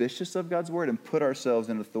suspicious of God's word and put ourselves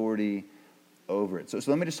in authority over it. So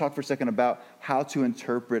let me just talk for a second about how to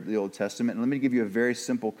interpret the Old Testament. And let me give you a very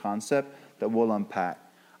simple concept that we'll unpack.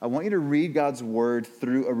 I want you to read God's word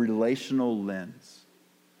through a relational lens.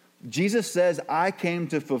 Jesus says, I came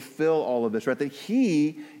to fulfill all of this, right? That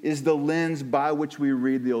he is the lens by which we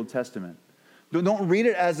read the Old Testament. Don't read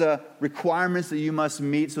it as a requirements that you must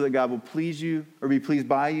meet so that God will please you or be pleased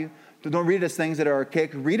by you. Don't read it as things that are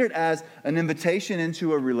archaic. Read it as an invitation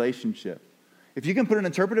into a relationship. If you can put an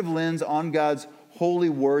interpretive lens on God's holy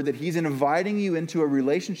word, that he's inviting you into a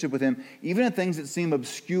relationship with him, even in things that seem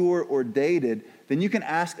obscure or dated, then you can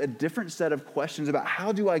ask a different set of questions about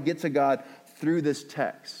how do I get to God through this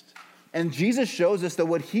text. And Jesus shows us that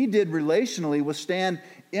what he did relationally was stand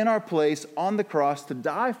in our place on the cross to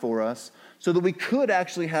die for us so that we could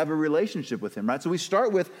actually have a relationship with him, right? So we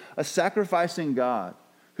start with a sacrificing God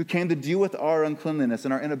who came to deal with our uncleanliness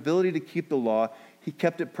and our inability to keep the law. He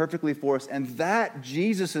kept it perfectly for us. And that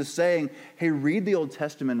Jesus is saying, hey, read the Old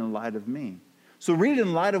Testament in light of me. So read it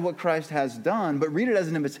in light of what Christ has done, but read it as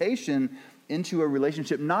an invitation into a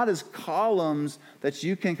relationship, not as columns that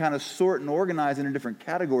you can kind of sort and organize into different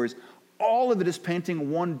categories. All of it is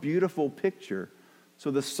painting one beautiful picture. So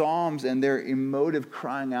the Psalms and their emotive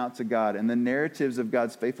crying out to God and the narratives of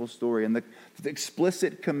God's faithful story and the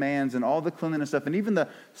explicit commands and all the cleanliness stuff and even the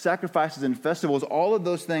sacrifices and festivals, all of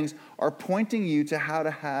those things are pointing you to how to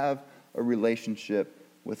have a relationship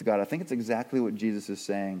with God. I think it's exactly what Jesus is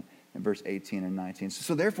saying in verse 18 and 19.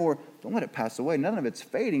 So therefore, don't let it pass away. None of it's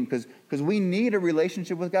fading because we need a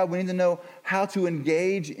relationship with God. We need to know how to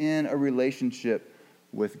engage in a relationship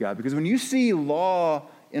with God. Because when you see law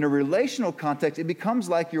in a relational context, it becomes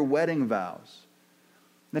like your wedding vows.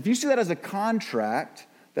 And if you see that as a contract,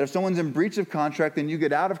 that if someone's in breach of contract, then you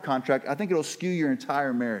get out of contract, I think it'll skew your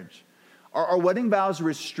entire marriage. Are wedding vows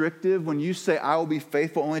restrictive when you say, I will be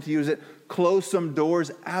faithful only to you? Does it close some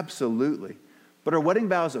doors? Absolutely. But are wedding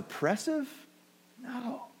vows oppressive?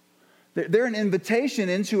 No. They're an invitation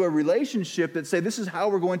into a relationship that say, this is how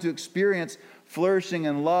we're going to experience flourishing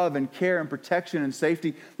and love and care and protection and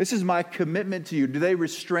safety. This is my commitment to you. Do they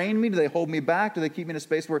restrain me? Do they hold me back? Do they keep me in a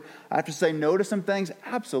space where I have to say no to some things?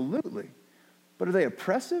 Absolutely. But are they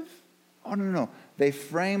oppressive? Oh, no. They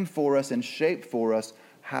frame for us and shape for us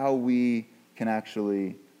how we can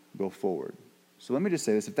actually go forward. So let me just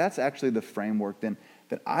say this. If that's actually the framework, then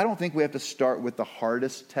I don't think we have to start with the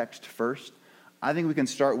hardest text first. I think we can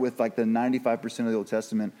start with like the 95% of the Old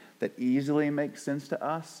Testament that easily makes sense to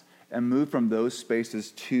us and move from those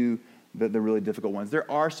spaces to the really difficult ones. There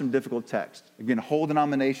are some difficult texts. Again, whole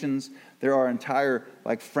denominations. There are entire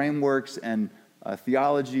like frameworks and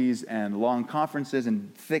theologies and long conferences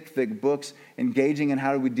and thick books engaging in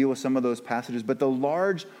how do we deal with some of those passages. But the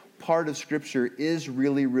large part of Scripture is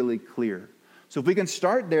really, really clear. So if we can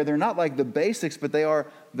start there, they're not like the basics, but they are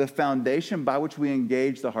the foundation by which we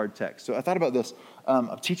engage the hard text. So I thought about this.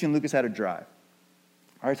 I'm teaching Lucas how to drive.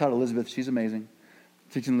 I already taught Elizabeth. She's amazing.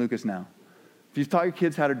 I'm teaching Lucas now. If you've taught your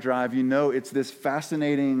kids how to drive, you know it's this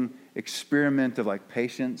fascinating experiment of like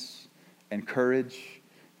patience and courage.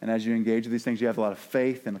 And as you engage with these things, you have a lot of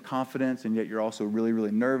faith and confidence, and yet you're also really,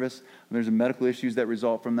 really nervous. And there's medical issues that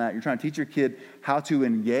result from that. You're trying to teach your kid how to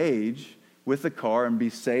engage with the car and be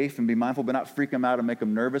safe and be mindful, but not freak them out and make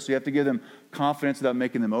them nervous. So you have to give them confidence without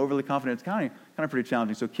making them overly confident. It's kind of pretty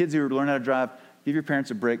challenging. So kids who learn how to drive, give your parents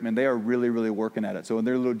a break, man. They are really, really working at it. So when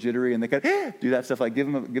they're a little jittery and they kind of do that stuff, like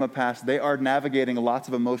give them a pass. They are navigating lots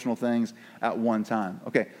of emotional things at one time.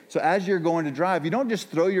 Okay, so as you're going to drive, you don't just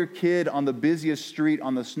throw your kid on the busiest street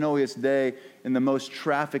on the snowiest day in the most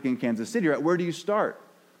traffic in Kansas City, right? Where do you start?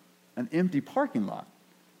 An empty parking lot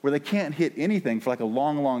where they can't hit anything for like a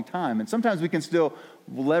long, long time. And sometimes we can still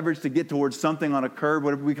leverage to get towards something on a curb,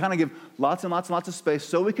 whatever. We kind of give lots and lots and lots of space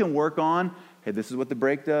so we can work on, hey, this is what the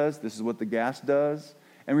brake does, this is what the gas does.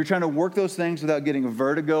 And we're trying to work those things without getting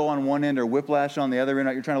vertigo on one end or whiplash on the other end.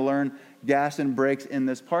 You're trying to learn gas and brakes in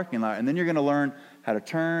this parking lot. And then you're going to learn how to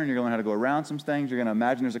turn, you're going to learn how to go around some things. You're going to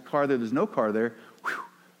imagine there's a car there, there's no car there. Whew,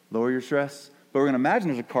 lower your stress. But we're going to imagine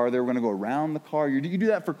there's a car there, we're going to go around the car. You do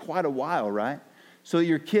that for quite a while, right? So that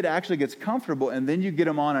your kid actually gets comfortable, and then you get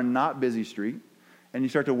them on a not busy street, and you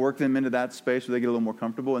start to work them into that space where they get a little more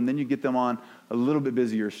comfortable, and then you get them on a little bit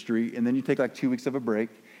busier street, and then you take like 2 weeks of a break,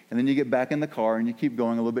 and then you get back in the car, and you keep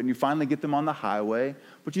going a little bit, and you finally get them on the highway,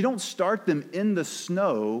 but you don't start them in the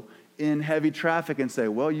snow in heavy traffic and say,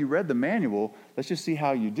 well, you read the manual, let's just see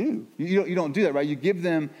how you do. You don't do that, right? You give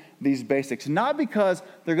them these basics, not because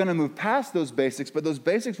they're going to move past those basics, but those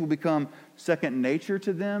basics will become second nature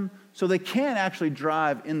to them, so they can actually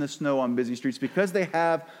drive in the snow on busy streets because they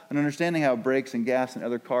have an understanding how brakes and gas and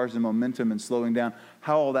other cars and momentum and slowing down,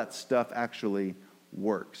 how all that stuff actually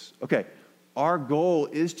works. Okay, our goal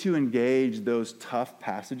is to engage those tough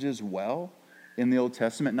passages well in the Old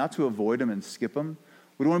Testament, not to avoid them and skip them.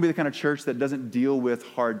 We don't want to be the kind of church that doesn't deal with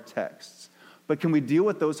hard texts. But can we deal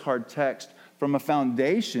with those hard texts from a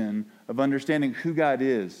foundation of understanding who God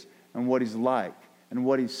is and what he's like and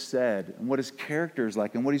what he's said and what his character is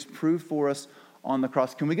like and what he's proved for us on the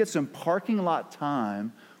cross? Can we get some parking lot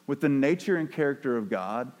time with the nature and character of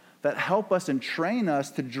God that help us and train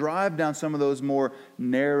us to drive down some of those more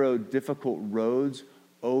narrow, difficult roads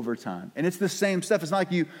over time? And it's the same stuff. It's not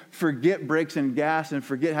like you forget brakes and gas and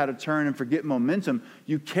forget how to turn and forget momentum.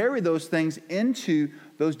 You carry those things into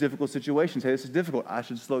those difficult situations. Hey, this is difficult. I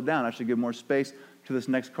should slow down. I should give more space to this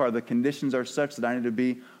next car. The conditions are such that I need to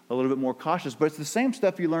be a little bit more cautious. But it's the same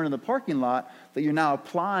stuff you learn in the parking lot that you're now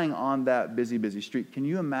applying on that busy, busy street. Can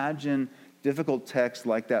you imagine difficult text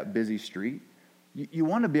like that busy street? You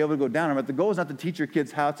want to be able to go down them, but the goal is not to teach your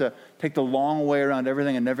kids how to take the long way around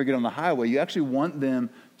everything and never get on the highway. You actually want them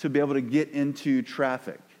to be able to get into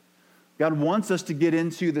traffic. God wants us to get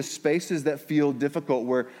into the spaces that feel difficult,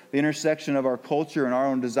 where the intersection of our culture and our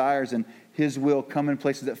own desires and his will come in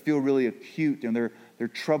places that feel really acute, and they're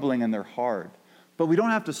troubling and they're hard. But we don't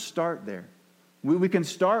have to start there. We can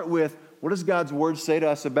start with, what does God's word say to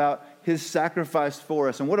us about his sacrifice for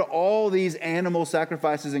us? And what are all these animal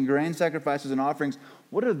sacrifices and grain sacrifices and offerings?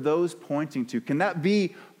 What are those pointing to? Can that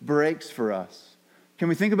be breaks for us? Can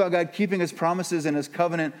we think about God keeping his promises and his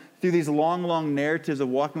covenant through these long, long narratives of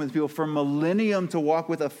walking with people for millennium, to walk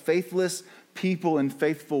with a faithless people in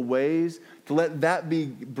faithful ways, to let that be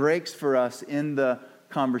breaks for us in the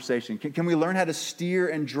conversation? Can we learn how to steer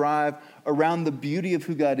and drive around the beauty of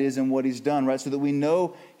who God is and what he's done, right? So that we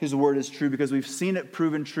know his word is true because we've seen it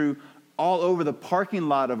proven true all over the parking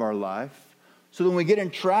lot of our life. So that when we get in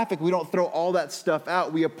traffic, we don't throw all that stuff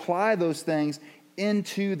out. We apply those things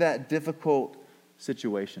into that difficult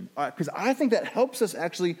situation. Because I think that helps us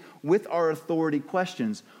actually with our authority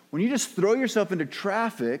questions. When you just throw yourself into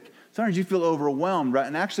traffic, sometimes you feel overwhelmed, right?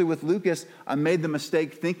 And actually with Lucas, I made the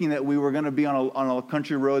mistake thinking that we were going to be on a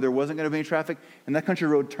country road. There wasn't going to be any traffic, and that country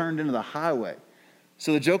road turned into the highway.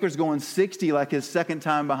 So the Joker's going 60 like his second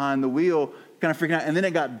time behind the wheel, kind of freaking out. And then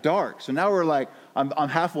it got dark. So now we're like, I'm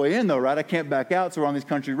halfway in though, right? I can't back out. So we're on these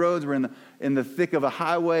country roads. We're in the thick of a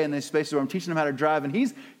highway, in these spaces where I'm teaching him how to drive. And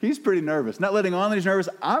he's pretty nervous. Not letting on that he's nervous.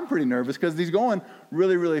 I'm pretty nervous because he's going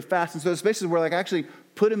really, really fast. And so the spaces where like actually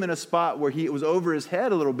put him in a spot where it was over his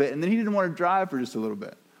head a little bit, and then he didn't want to drive for just a little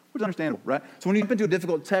bit, which is understandable, right? So when you jump into a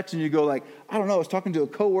difficult text and you go like, I don't know, I was talking to a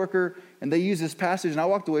coworker and they used this passage and I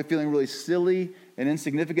walked away feeling really silly and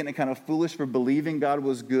insignificant and kind of foolish for believing God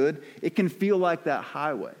was good, it can feel like that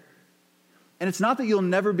highway. And it's not that you'll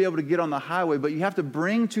never be able to get on the highway, but you have to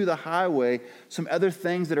bring to the highway some other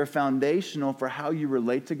things that are foundational for how you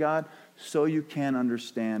relate to God so you can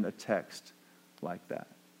understand a text like that.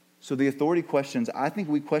 So the authority questions, I think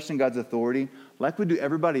we question God's authority like we do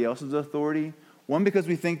everybody else's authority. One, because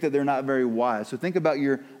we think that they're not very wise. So think about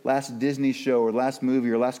your last Disney show or last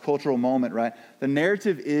movie or last cultural moment, right? The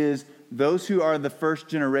narrative is those who are the first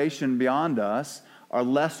generation beyond us are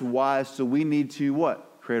less wise, so we need to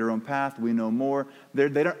what? Create our own path. We know more.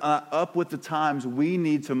 They're up with the times. We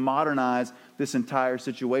need to modernize this entire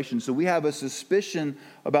situation. So we have a suspicion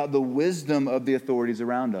about the wisdom of the authorities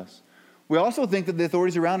around us. We also think that the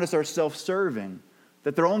authorities around us are self-serving,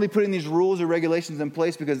 that they're only putting these rules or regulations in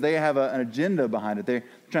place because they have an agenda behind it. They're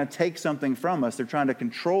trying to take something from us. They're trying to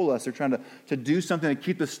control us. They're trying to do something to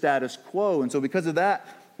keep the status quo. And so because of that,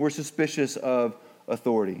 we're suspicious of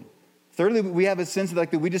authority. Thirdly, we have a sense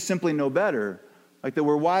that we just simply know better, like that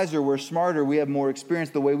we're wiser, we're smarter, we have more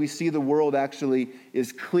experience. The way we see the world actually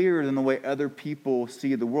is clearer than the way other people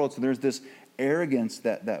see the world. So there's this arrogance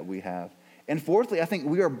that we have. And fourthly, I think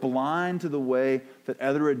we are blind to the way that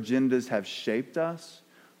other agendas have shaped us.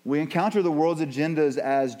 We encounter the world's agendas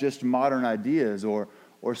as just modern ideas or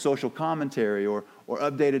social commentary or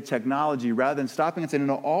updated technology, rather than stopping and saying,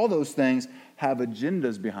 no, all those things have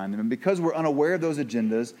agendas behind them. And because we're unaware of those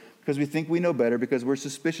agendas, because we think we know better, because we're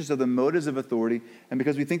suspicious of the motives of authority, and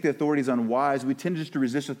because we think the authority is unwise, we tend just to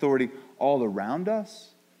resist authority all around us.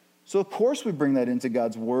 So of course we bring that into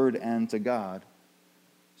God's word and to God.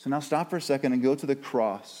 So now stop for a second and go to the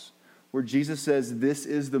cross, where Jesus says, this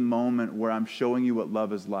is the moment where I'm showing you what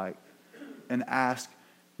love is like. And ask,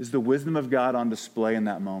 is the wisdom of God on display in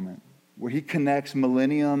that moment? Where he connects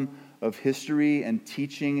millennium of history and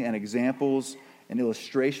teaching and examples and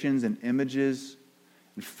illustrations and images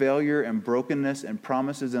and failure and brokenness and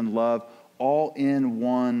promises and love all in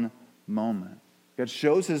one moment. God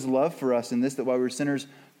shows his love for us in this, that while we were sinners,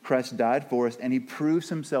 Christ died for us, and he proves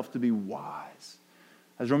himself to be wise.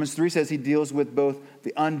 As Romans 3 says, he deals with both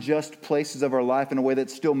the unjust places of our life in a way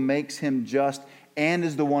that still makes him just and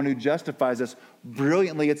is the one who justifies us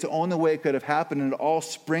brilliantly. It's the only way it could have happened, and it all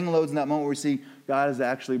spring loads in that moment where we see God is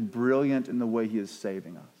actually brilliant in the way he is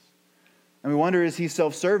saving us. And we wonder, is he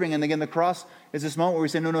self-serving? And again, the cross is this moment where we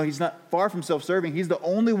say, no, he's not far from self-serving. He's the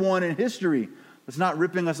only one in history that's not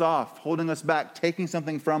ripping us off, holding us back, taking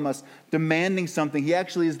something from us, demanding something. He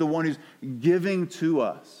actually is the one who's giving to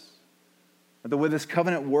us. The way this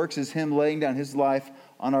covenant works is him laying down his life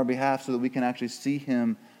on our behalf so that we can actually see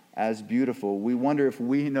him as beautiful. We wonder if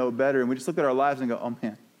we know better, and we just look at our lives and go, oh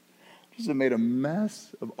man, I just have made a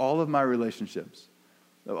mess of all of my relationships,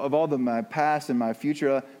 of all my past and my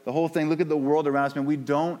future, the whole thing. Look at the world around us, man. We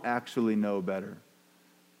don't actually know better.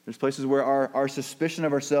 There's places where our suspicion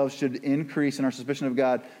of ourselves should increase and our suspicion of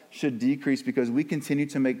God should decrease because we continue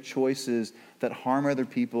to make choices that harm other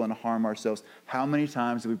people and harm ourselves. How many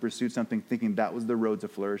times have we pursued something thinking that was the road to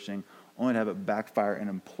flourishing, only to have it backfire and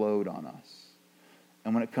implode on us?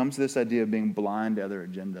 And when it comes to this idea of being blind to other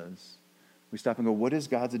agendas, we stop and go, what is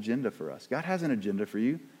God's agenda for us? God has an agenda for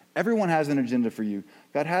you. Everyone has an agenda for you.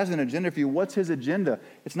 God has an agenda for you. What's his agenda?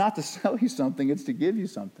 It's not to sell you something, it's to give you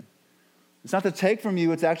something. It's not to take from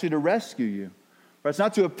you, it's actually to rescue you. Or it's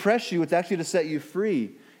not to oppress you, it's actually to set you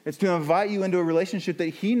free. It's to invite you into a relationship that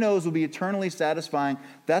he knows will be eternally satisfying.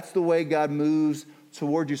 That's the way God moves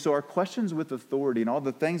toward you. So our questions with authority and all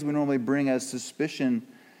the things we normally bring as suspicion,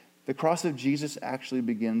 the cross of Jesus actually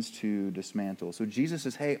begins to dismantle. So Jesus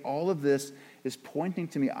says, hey, all of this is pointing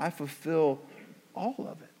to me. I fulfill all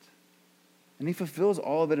of it. And he fulfills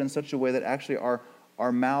all of it in such a way that actually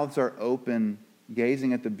our mouths are open,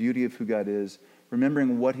 gazing at the beauty of who God is,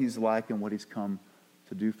 remembering what he's like and what he's come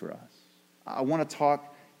to do for us. I want to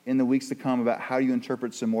talk in the weeks to come about how you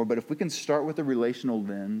interpret some more, but if we can start with a relational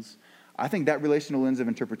lens, I think that relational lens of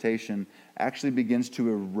interpretation actually begins to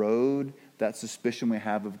erode that suspicion we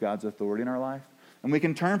have of God's authority in our life. And we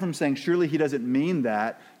can turn from saying, surely he doesn't mean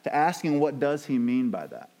that, to asking, what does he mean by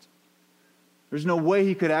that? There's no way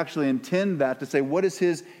he could actually intend that, to say, what is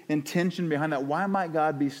his intention behind that? Why might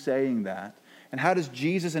God be saying that? And how does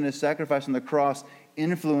Jesus and his sacrifice on the cross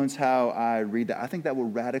influence how I read that? I think that will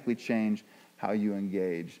radically change how you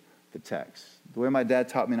engage the text. The way my dad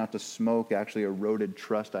taught me not to smoke actually eroded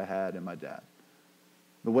trust I had in my dad.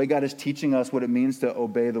 The way God is teaching us what it means to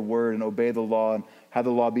obey the word and obey the law and have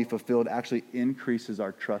the law be fulfilled actually increases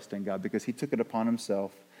our trust in God because he took it upon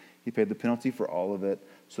himself. He paid the penalty for all of it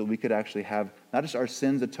so we could actually have not just our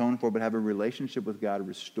sins atoned for, but have a relationship with God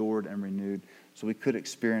restored and renewed so we could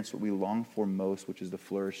experience what we long for most, which is the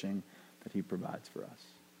flourishing that he provides for us.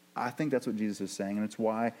 I think that's what Jesus is saying, and it's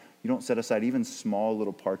why you don't set aside even small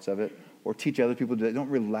little parts of it or teach other people to do it. Don't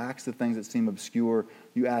relax the things that seem obscure.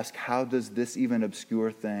 You ask, how does this even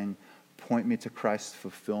obscure thing point me to Christ's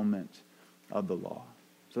fulfillment of the law?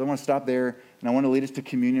 So I want to stop there, and I want to lead us to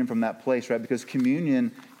communion from that place, right? Because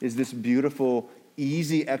communion is this beautiful,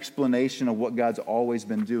 easy explanation of what God's always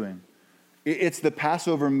been doing. It's the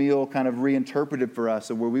Passover meal kind of reinterpreted for us,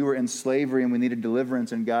 where we were in slavery and we needed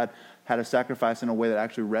deliverance, and God had a sacrifice in a way that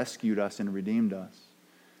actually rescued us and redeemed us.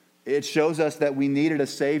 It shows us that we needed a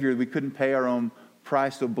Savior. We couldn't pay our own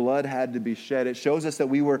price, so blood had to be shed. It shows us that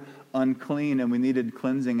we were unclean and we needed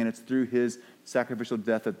cleansing, and it's through his sacrificial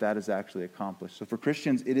death that is actually accomplished. So for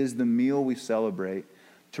Christians, it is the meal we celebrate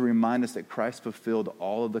to remind us that Christ fulfilled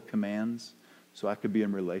all of the commands so I could be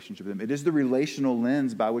in relationship with him. It is the relational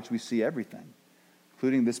lens by which we see everything,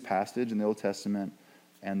 including this passage in the Old Testament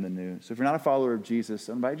and the New. So if you're not a follower of Jesus,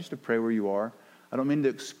 I invite you just to pray where you are. I don't mean to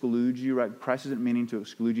exclude you, right? Christ isn't meaning to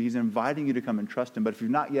exclude you. He's inviting you to come and trust him. But if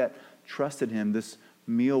you've not yet trusted him, this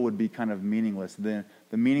meal would be kind of meaningless. The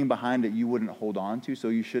meaning behind it you wouldn't hold on to, so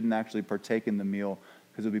you shouldn't actually partake in the meal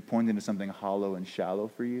because it would be pointing to something hollow and shallow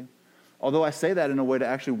for you. Although I say that in a way to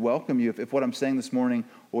actually welcome you. If what I'm saying this morning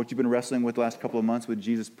or what you've been wrestling with the last couple of months with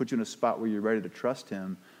Jesus put you in a spot where you're ready to trust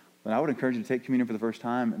him, then I would encourage you to take communion for the first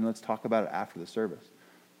time and let's talk about it after the service.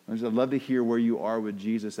 I'd love to hear where you are with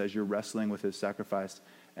Jesus as you're wrestling with his sacrifice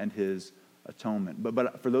and his atonement.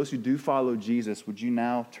 But for those who do follow Jesus, would you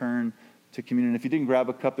now turn to communion? If you didn't grab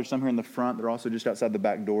a cup, there's some here in the front. They're also just outside the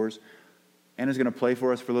back doors. Anna's going to play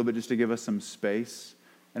for us for a little bit just to give us some space.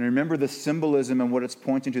 And remember the symbolism and what it's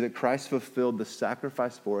pointing to, that Christ fulfilled the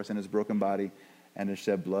sacrifice for us in his broken body and his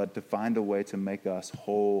shed blood to find a way to make us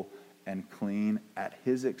whole and clean at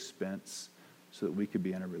his expense so that we could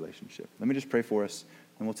be in a relationship. Let me just pray for us,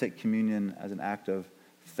 and we'll take communion as an act of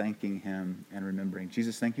thanking him and remembering.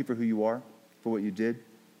 Jesus, thank you for who you are, for what you did.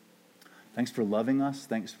 Thanks for loving us.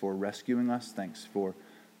 Thanks for rescuing us. Thanks for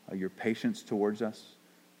your patience towards us.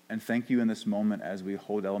 And thank you in this moment as we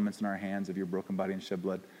hold elements in our hands of your broken body and shed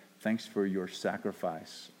blood. Thanks for your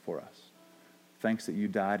sacrifice for us. Thanks that you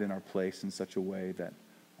died in our place in such a way that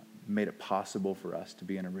made it possible for us to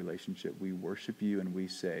be in a relationship. We worship you and we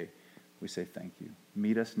say thank you.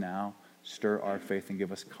 Meet us now, stir our faith, and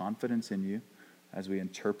give us confidence in you as we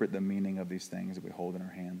interpret the meaning of these things that we hold in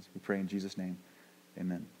our hands. We pray in Jesus' name,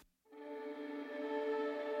 amen.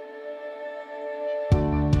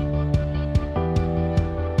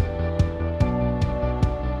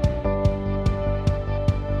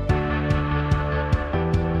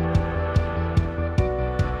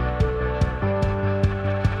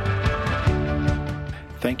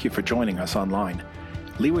 Thank you for joining us online.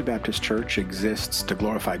 Leawood Baptist Church exists to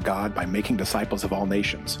glorify God by making disciples of all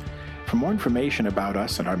nations. For more information about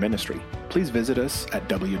us and our ministry, please visit us at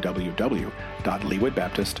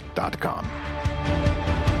www.leawoodbaptist.com.